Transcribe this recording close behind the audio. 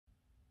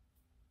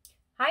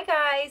Hi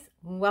guys,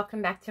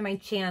 welcome back to my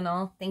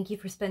channel. Thank you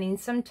for spending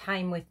some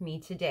time with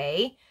me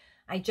today.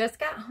 I just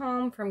got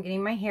home from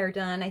getting my hair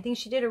done. I think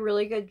she did a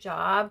really good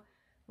job.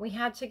 We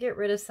had to get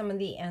rid of some of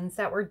the ends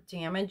that were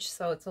damaged,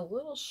 so it's a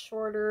little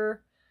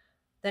shorter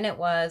than it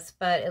was,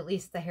 but at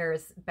least the hair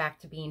is back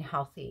to being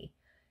healthy.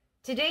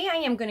 Today I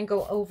am going to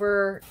go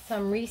over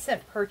some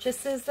recent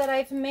purchases that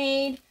I've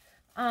made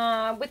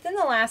within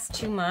the last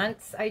 2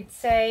 months, I'd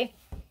say.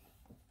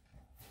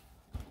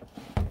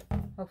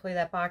 Hopefully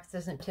that box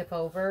doesn't tip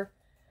over.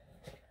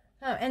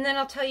 And then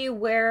I'll tell you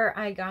where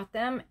I got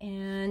them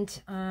and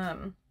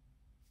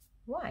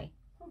why.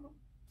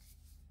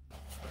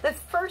 The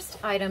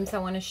first items I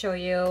want to show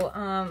you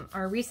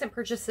are recent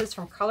purchases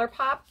from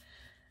Colourpop.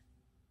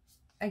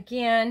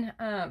 Again,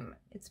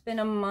 it's been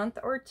a month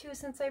or two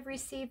since I've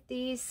received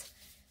these.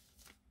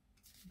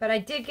 But I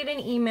did get an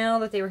email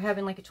that they were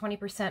having like a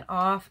 20%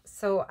 off.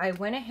 So I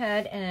went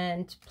ahead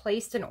and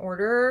placed an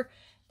order.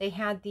 They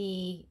had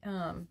the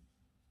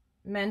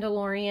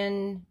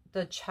Mandalorian,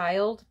 the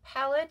child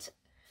palette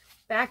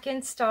back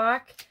in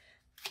stock.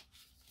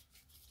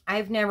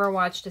 I've never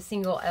watched a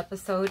single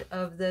episode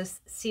of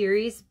this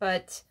series,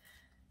 but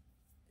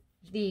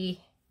the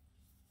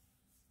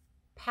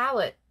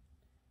palette,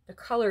 the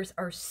colors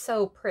are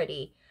so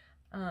pretty,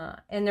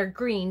 and they're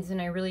greens,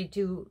 and I really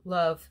do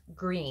love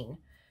green.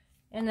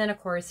 And then of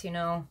course, you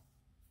know,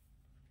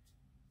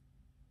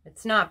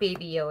 it's not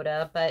Baby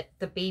Yoda, but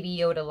the Baby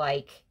Yoda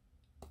like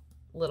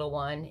little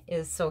one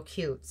is so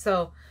cute.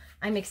 So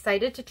I'm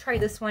excited to try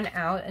this one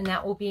out, and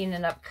that will be in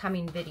an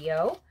upcoming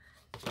video.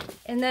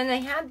 And then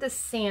they had the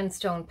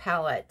Sandstone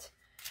palette,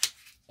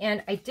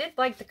 and I did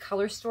like the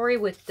color story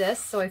with this,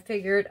 so I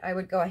figured I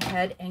would go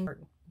ahead and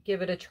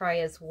give it a try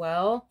as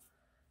well.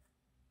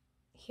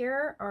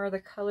 Here are the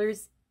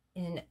colors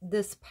in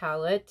this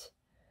palette.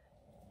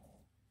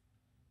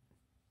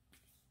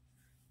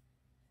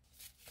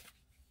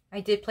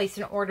 I did place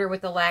an order with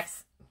the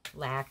last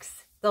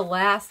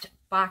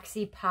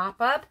Boxy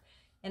pop-up,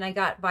 and I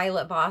got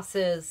Violet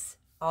Voss's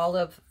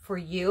Olive for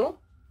You,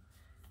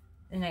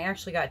 and I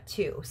actually got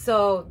 2.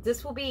 So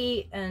this will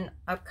be an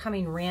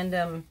upcoming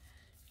random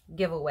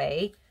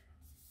giveaway.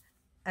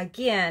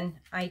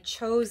 Again, I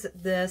chose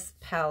this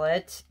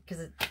palette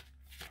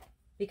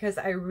because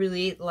I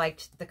really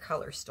liked the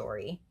color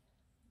story.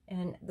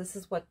 And this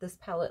is what this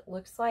palette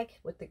looks like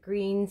with the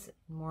greens,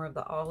 more of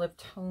the olive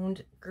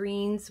toned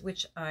greens,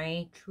 which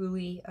I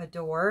truly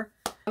adore.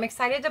 I'm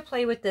excited to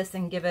play with this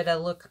and give it a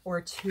look or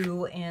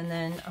two, and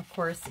then of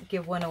course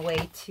give one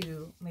away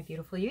to my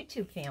beautiful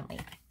YouTube family.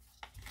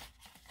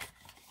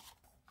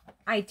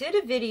 I did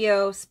a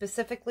video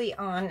specifically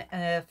on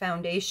a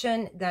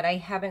foundation that I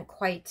haven't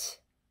quite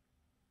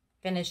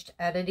finished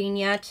editing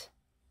yet.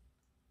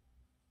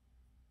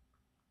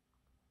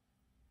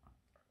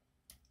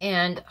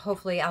 And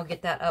hopefully I'll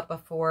get that up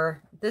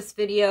before this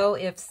video.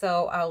 If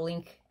so, I'll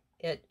link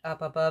it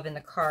up above in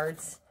the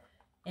cards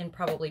and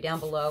probably down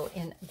below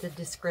in the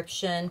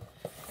description.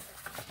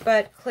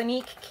 But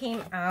Clinique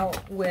came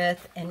out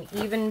with an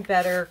even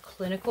better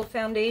clinical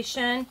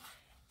foundation,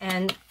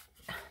 and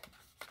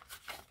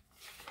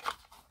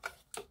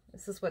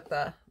this is what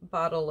the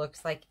bottle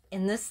looks like.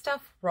 And this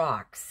stuff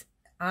rocks.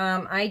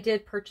 I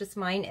did purchase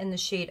mine in the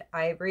shade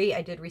Ivory.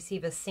 I did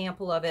receive a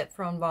sample of it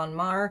from Von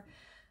Maur,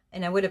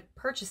 and I would have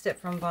purchased it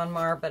from Von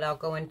Maur, but I'll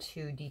go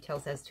into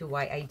details as to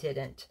why I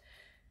didn't.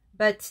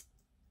 But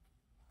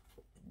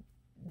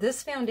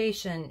this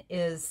foundation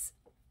is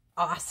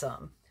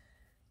awesome.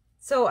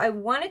 So I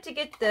wanted to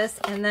get this,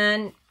 and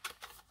then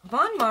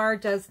Von Maur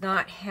does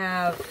not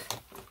have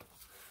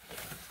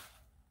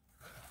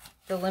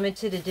the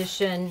limited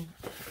edition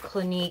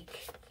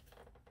Clinique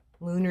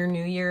Lunar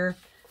New Year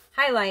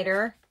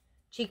highlighter,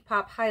 Cheek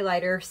Pop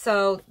highlighter.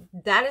 So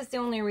that is the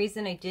only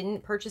reason I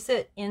didn't purchase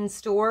it in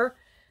store,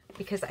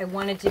 because I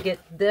wanted to get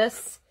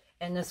this,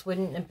 and this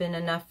wouldn't have been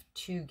enough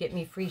to get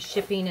me free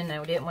shipping, and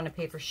I didn't want to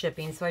pay for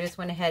shipping. So I just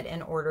went ahead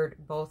and ordered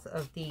both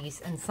of these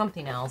and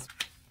something else.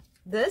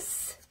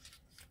 This,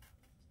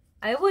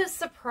 I was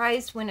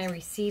surprised when I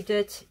received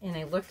it and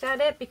I looked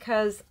at it,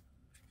 because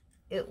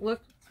it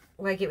looked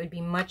like it would be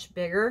much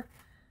bigger.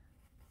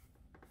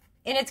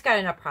 And it's got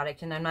enough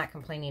product, and I'm not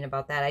complaining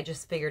about that. I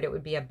just figured it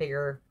would be a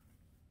bigger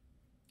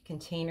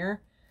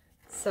container.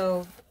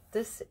 So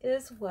this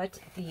is what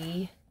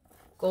the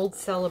Gold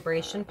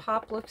Celebration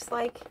Pop looks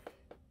like.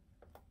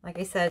 Like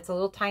I said, it's a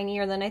little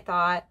tinier than I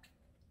thought.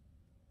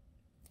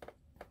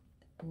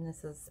 And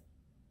this is,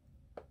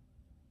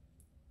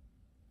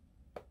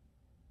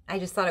 I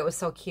just thought it was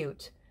so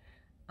cute.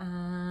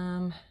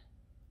 I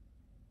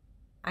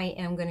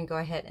am going to go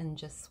ahead and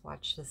just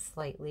swatch this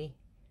slightly.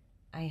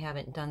 I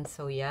haven't done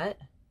so yet.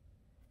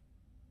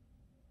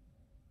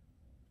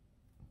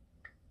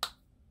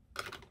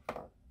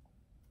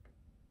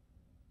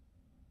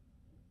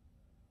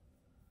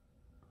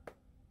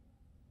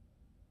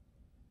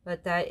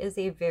 But that is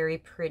a very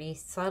pretty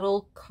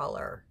subtle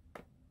color,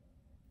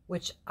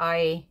 which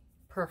I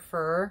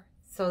prefer.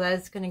 So that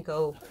is going to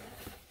go,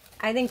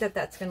 I think that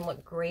that's going to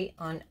look great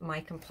on my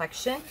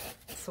complexion.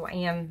 So I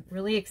am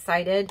really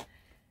excited.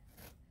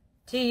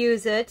 to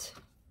use it,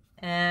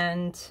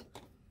 and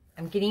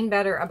I'm getting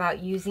better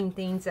about using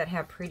things that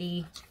have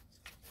pretty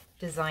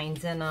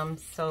designs in them,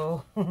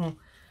 so I'm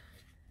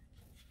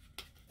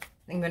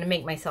going to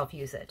make myself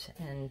use it,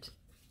 and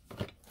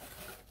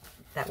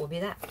that will be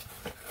that.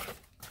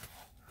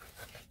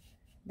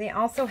 They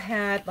also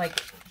had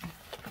like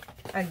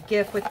a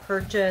gift with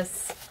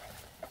purchase,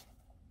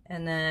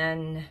 and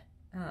then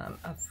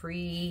a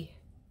free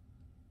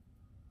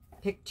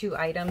pick 2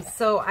 items.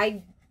 So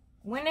I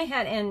went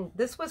ahead, and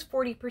this was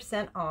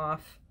 40%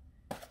 off,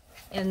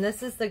 and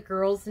this is the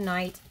Girls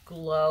Night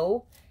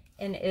Glow,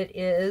 and it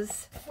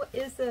is, what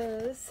is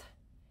this?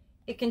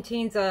 It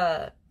contains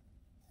a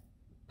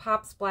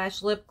Pop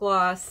Splash lip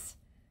gloss,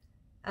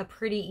 a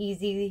Pretty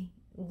Easy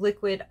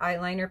liquid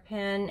eyeliner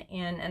pen,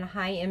 and a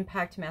high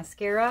impact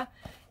mascara.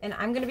 And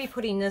I'm going to be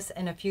putting this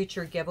in a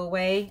future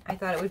giveaway. I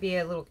thought it would be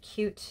a little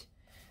cute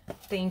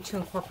thing to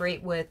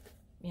incorporate with,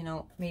 you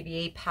know, maybe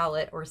a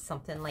palette or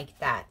something like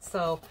that.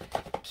 So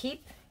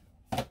keep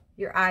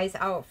your eyes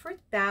out for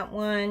that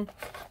one.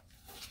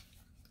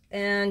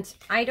 And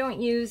I don't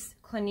use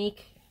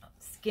Clinique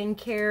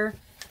skincare,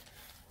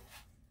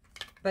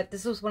 but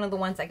this was one of the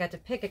ones I got to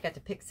pick. I got to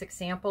pick 6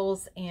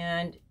 samples,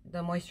 and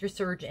the Moisture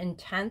Surge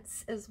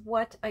Intense is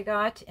what I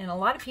got. And a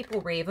lot of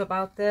people rave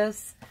about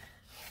this.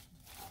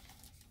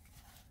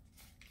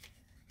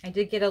 I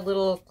did get a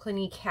little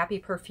Clinique Happy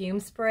Perfume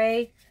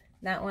Spray.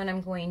 That one I'm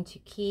going to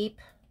keep.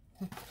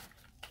 And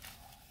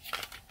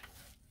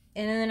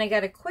then I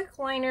got a Quick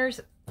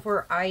Liners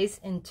for Eyes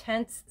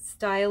Intense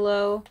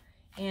Stylo.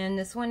 And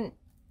this one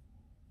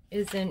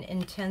is in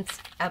Intense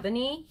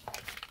Ebony.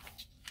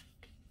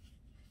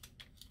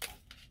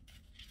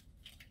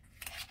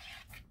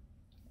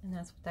 And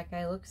that's what that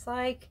guy looks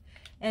like.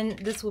 And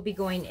this will be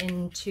going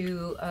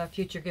into a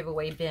future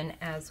giveaway bin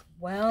as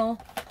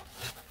well.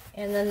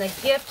 And then the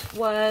gift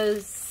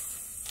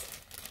was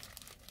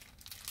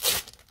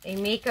a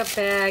makeup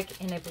bag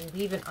and I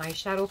believe an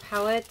eyeshadow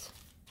palette.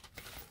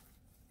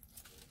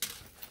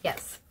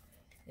 Yes,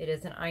 it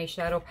is an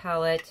eyeshadow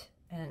palette,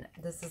 and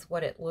this is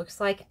what it looks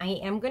like. I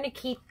am going to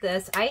keep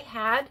this. I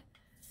had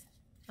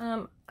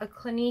a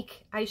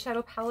Clinique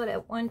eyeshadow palette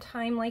at one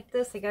time like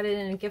this. I got it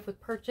in a gift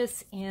with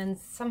purchase, and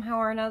somehow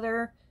or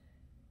another,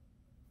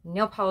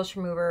 nail polish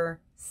remover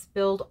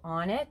spilled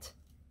on it,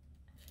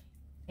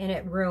 and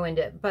it ruined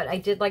it. But I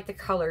did like the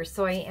colors,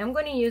 so I am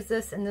going to use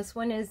this, and this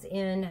one is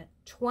in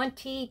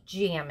 20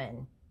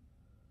 Jammin'.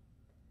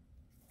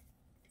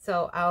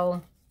 So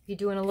I'll be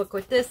doing a look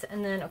with this,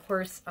 and then of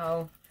course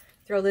I'll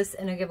throw this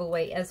in a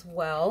giveaway as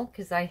well,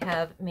 because I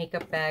have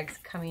makeup bags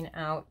coming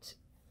out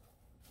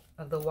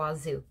of the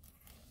wazoo.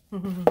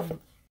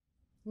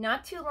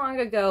 Not too long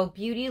ago,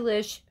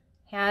 Beautylish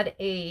had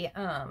a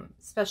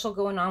special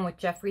going on with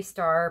Jeffree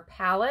Star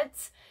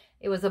palettes.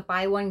 It was a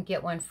buy one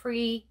get one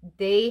free.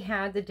 They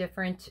had the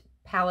different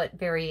palette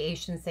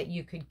variations that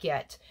you could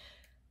get.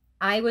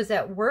 I was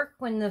at work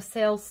when the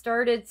sale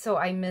started, so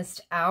I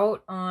missed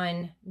out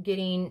on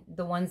getting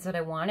the ones that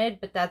I wanted,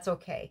 but that's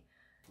okay.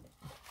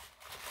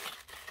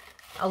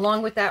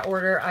 Along with that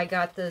order, I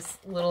got this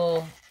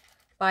little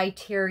by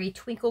Terry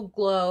Twinkle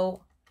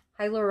Glow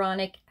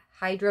Hyaluronic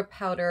Hydra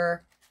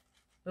Powder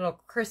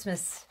little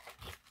Christmas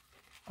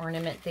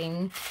ornament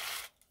thing.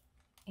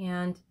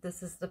 And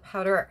this is the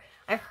powder.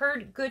 I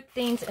heard good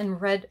things and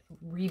read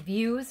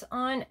reviews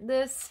on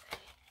this,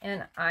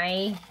 and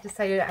I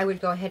decided I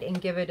would go ahead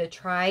and give it a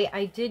try.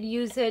 I did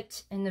use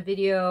it in the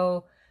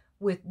video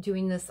with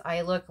doing this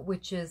eye look,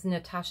 which is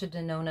Natasha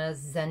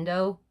Denona's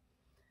Zendo.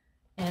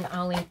 And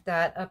I'll link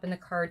that up in the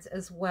cards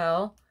as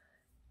well.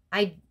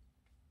 I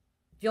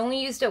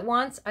only used it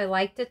once. I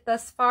liked it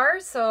thus far,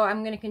 so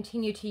I'm going to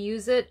continue to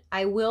use it.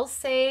 I will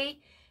say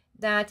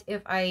that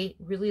if I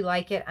really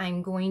like it,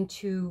 I'm going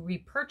to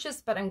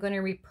repurchase, but I'm going to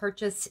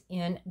repurchase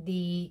in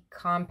the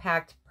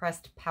compact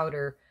pressed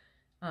powder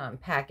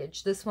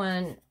package. This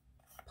one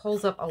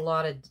pulls up a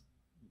lot of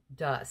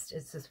dust.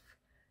 It's just,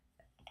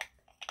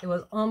 it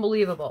was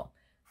unbelievable,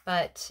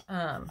 but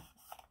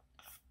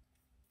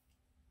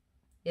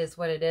is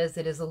what it is.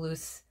 It is a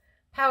loose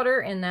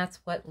powder, and that's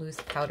what loose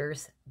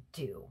powders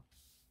do.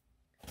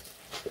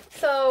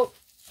 So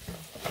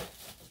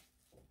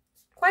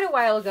quite a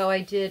while ago,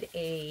 I did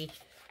a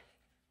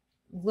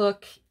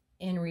look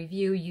and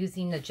review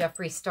using the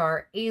Jeffree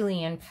Star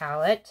Alien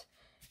palette.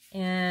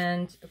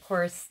 And of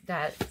course,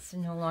 that's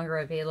no longer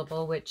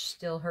available, which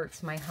still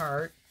hurts my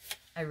heart.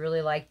 I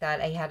really like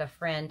that. I had a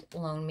friend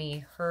loan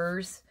me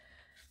hers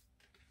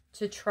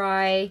to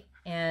try,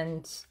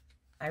 and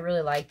I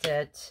really liked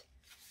it.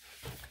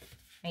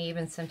 I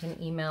even sent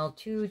an email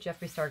to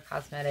Jeffree Star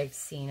Cosmetics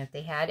seeing if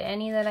they had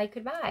any that I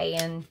could buy,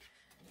 and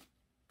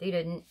they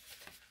didn't,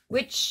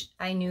 which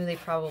I knew they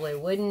probably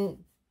wouldn't,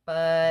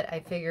 but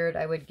I figured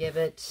I would give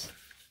it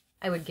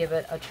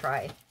a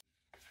try.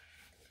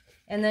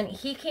 And then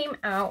he came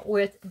out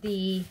with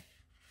the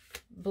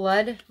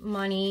Blood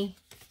Money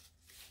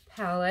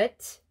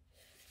palette,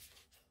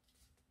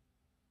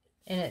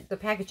 and the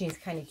packaging is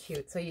kind of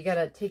cute, so you got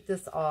to take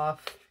this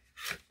off.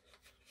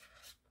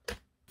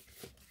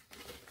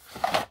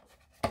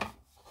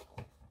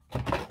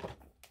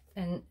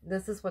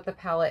 this is what the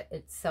palette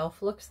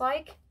itself looks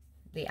like,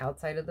 the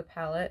outside of the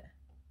palette.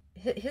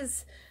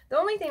 The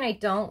only thing I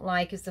don't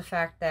like is the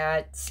fact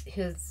that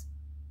his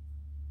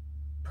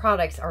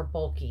products are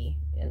bulky,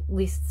 at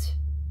least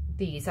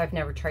these. I've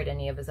never tried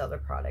any of his other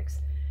products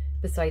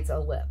besides a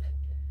lip.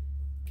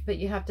 But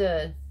you have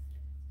to,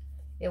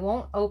 it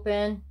won't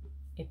open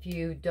if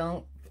you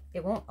don't,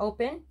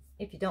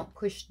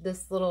 push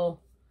this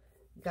little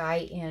guy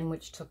in,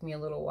 which took me a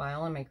little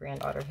while, and my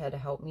granddaughter had to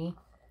help me.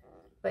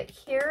 But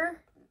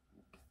here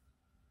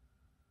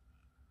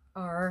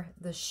are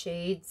the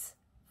shades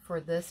for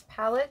this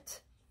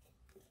palette.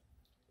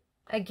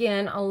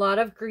 Again, a lot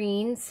of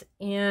greens,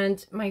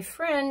 and my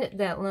friend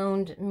that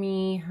loaned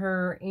me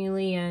her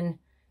Alien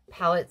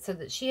palette said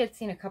that she had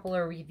seen a couple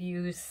of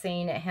reviews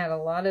saying it had a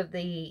lot of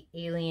the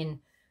Alien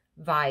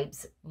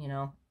vibes, you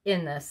know,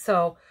 in this.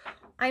 So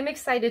I'm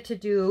excited to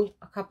do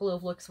a couple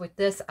of looks with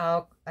this.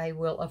 I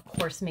will, of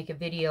course, make a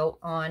video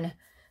on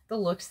the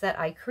looks that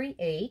I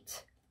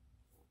create.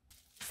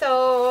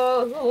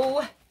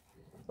 So,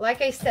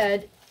 like I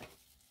said,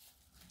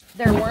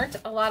 there weren't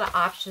a lot of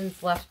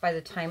options left by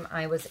the time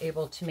I was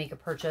able to make a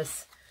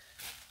purchase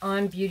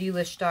on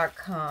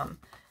beautylish.com.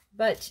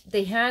 But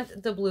they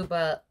had the blue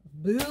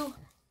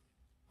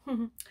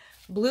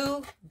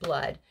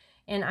blood.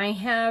 And I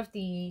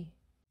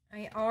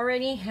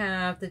already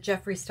have the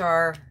Jeffree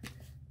Star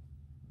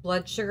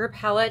Blood Sugar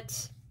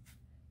palette.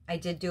 I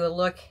did do a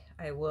look.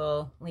 I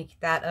will link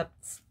that up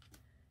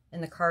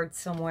in the card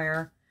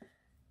somewhere.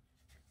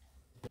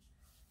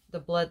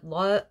 The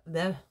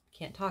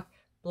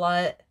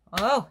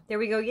oh, there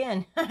we go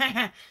again.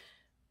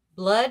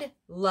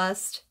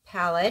 Bloodlust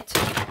palette.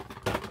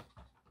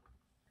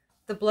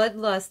 The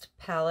Bloodlust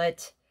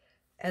palette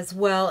as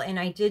well. And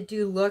I did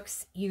do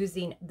looks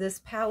using this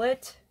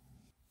palette.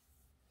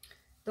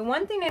 The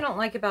one thing I don't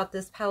like about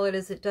this palette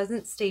is it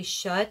doesn't stay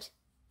shut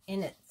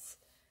and it's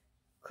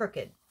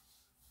crooked.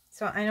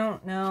 So I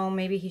don't know,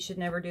 maybe he should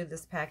never do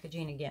this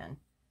packaging again.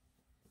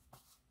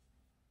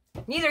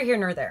 Neither here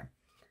nor there.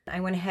 I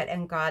went ahead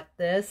and got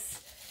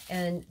this,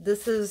 and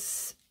this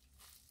is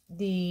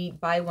the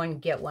buy one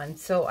get one.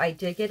 So I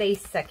did get a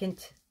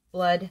second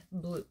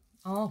blue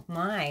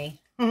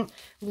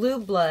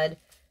blood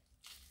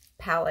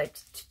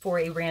palette for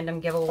a random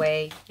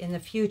giveaway in the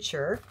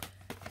future.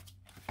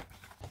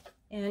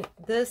 And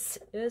this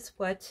is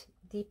what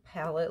the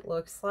palette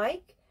looks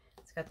like.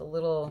 It's got the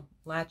little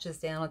latches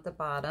down at the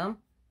bottom.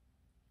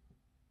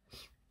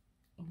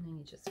 And then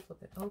you just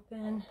flip it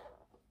open.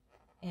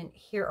 And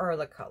here are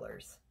the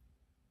colors.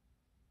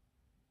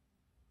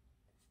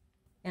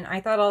 And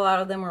I thought a lot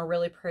of them were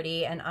really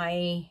pretty. And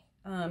I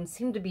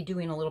seem to be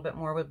doing a little bit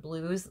more with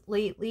blues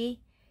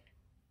lately.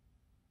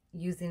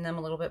 Using them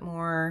a little bit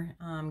more.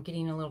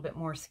 Getting a little bit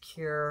more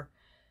secure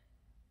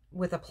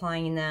with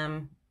applying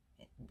them,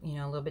 you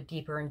know, a little bit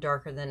deeper and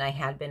darker than I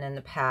had been in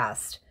the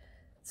past.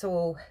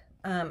 So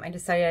I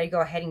decided I'd go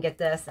ahead and get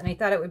this, and I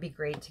thought it would be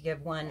great to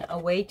give one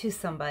away to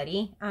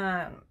somebody.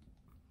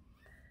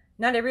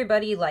 Not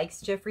everybody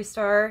likes Jeffree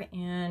Star,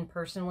 and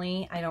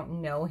personally, I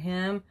don't know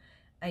him.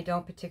 I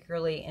don't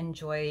particularly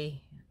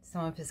enjoy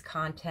some of his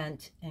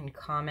content and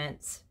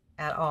comments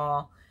at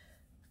all.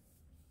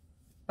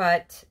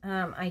 But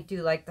I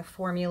do like the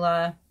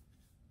formula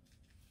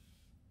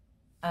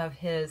of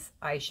his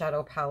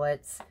eyeshadow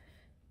palettes.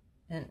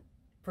 And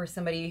for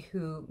somebody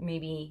who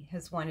maybe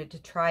has wanted to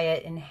try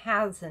it and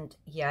hasn't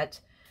yet,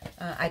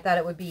 I thought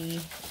it would be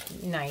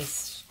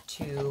nice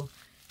to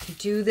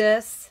do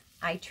this.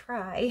 I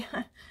try.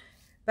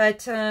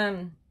 But,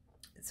 so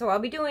I'll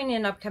be doing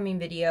an upcoming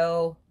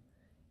video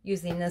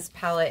using this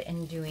palette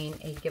and doing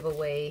a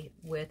giveaway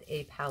with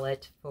a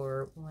palette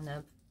for one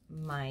of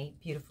my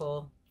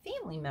beautiful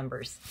family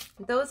members.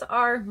 Those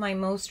are my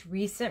most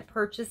recent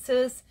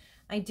purchases.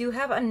 I do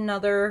have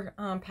another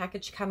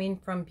package coming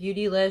from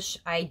Beautylish.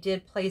 I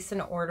did place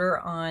an order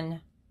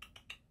on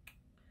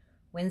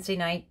Wednesday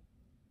night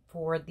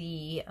for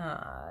the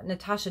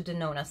Natasha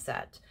Denona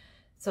set.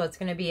 So it's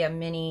going to be a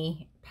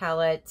mini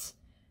palette,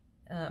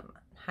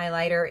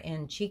 highlighter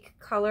in cheek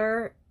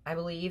color, I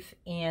believe,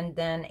 and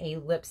then a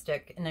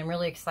lipstick. And I'm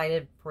really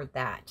excited for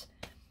that.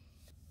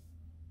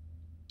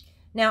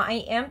 Now,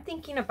 I am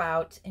thinking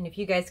about, and if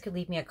you guys could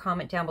leave me a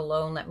comment down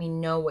below and let me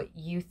know what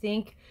you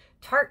think.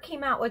 Tarte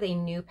came out with a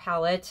new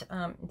palette,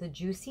 the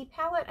Juicy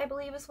palette, I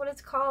believe is what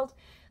it's called.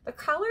 The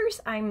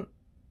colors, I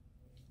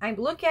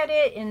look at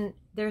it and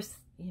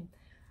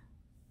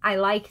I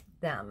like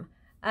them.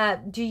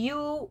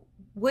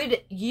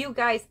 Would you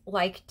guys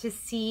like to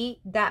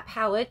see that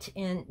palette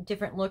in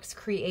different looks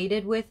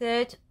created with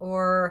it?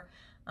 Or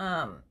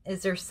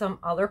is there some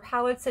other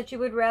palettes that you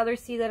would rather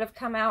see that have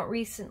come out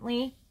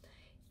recently?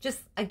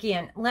 Just,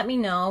 again, let me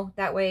know.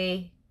 That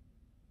way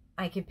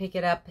I can pick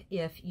it up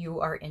if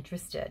you are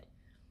interested.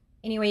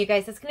 Anyway, you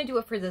guys, that's going to do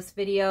it for this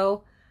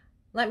video.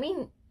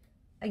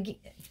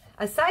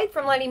 Aside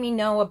from letting me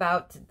know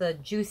about the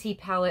Juicy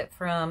palette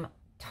from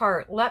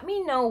Tarte, let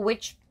me know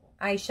which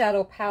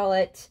eyeshadow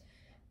palette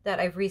that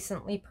I've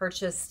recently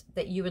purchased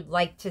that you would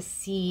like to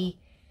see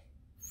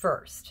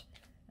first.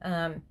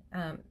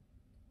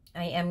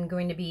 I am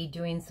going to be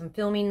doing some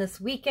filming this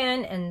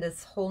weekend and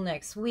this whole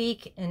next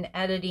week, and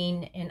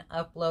editing and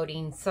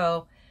uploading.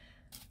 So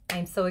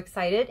I'm so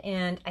excited,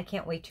 and I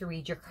can't wait to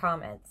read your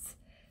comments.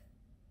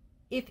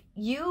 If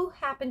you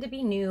happen to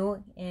be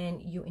new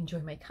and you enjoy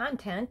my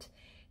content,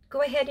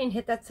 go ahead and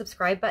hit that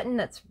subscribe button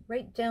that's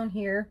right down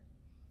here.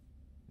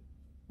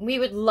 We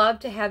would love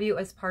to have you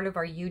as part of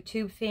our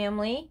YouTube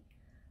family.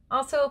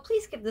 Also,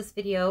 please give this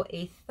video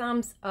a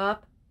thumbs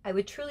up. I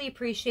would truly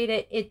appreciate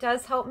it. It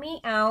does help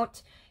me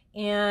out.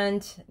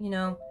 And, you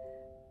know,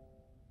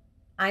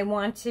 I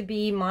want to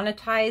be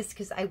monetized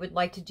because I would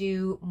like to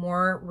do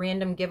more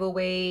random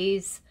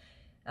giveaways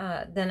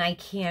than I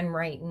can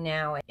right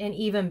now, and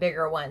even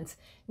bigger ones.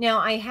 Now,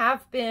 I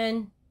have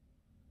been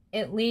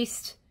at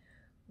least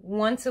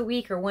once a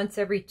week or once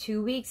every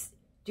 2 weeks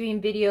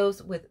doing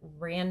videos with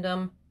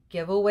random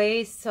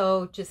giveaways.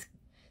 So just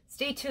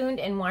stay tuned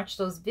and watch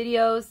those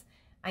videos.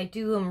 I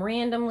do them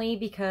randomly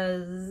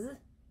because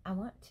I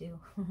want to.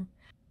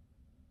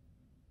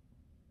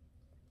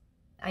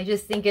 I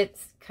just think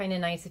it's kind of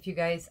nice if you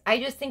guys, I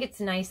just think it's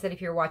nice that if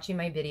you're watching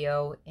my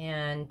video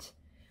and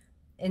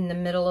in the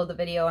middle of the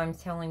video I'm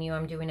telling you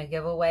I'm doing a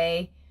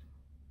giveaway,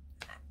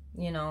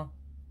 you know,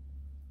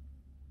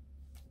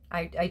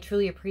 I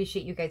truly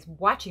appreciate you guys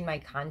watching my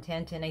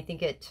content, and I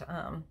think it,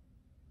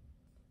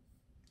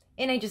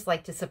 and I just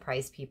like to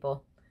surprise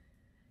people.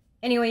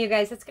 Anyway, you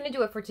guys, that's going to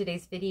do it for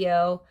today's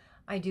video.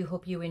 I do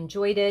hope you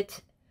enjoyed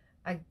it.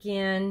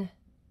 Again,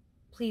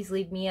 please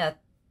leave me a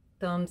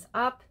thumbs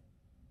up.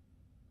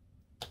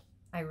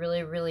 I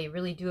really, really,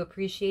 really do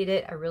appreciate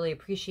it. I really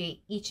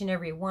appreciate each and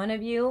every one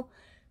of you.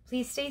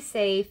 Please stay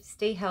safe,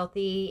 stay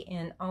healthy,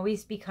 and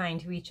always be kind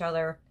to each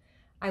other.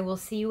 I will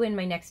see you in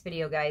my next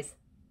video, guys.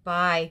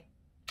 Bye.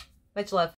 Much love.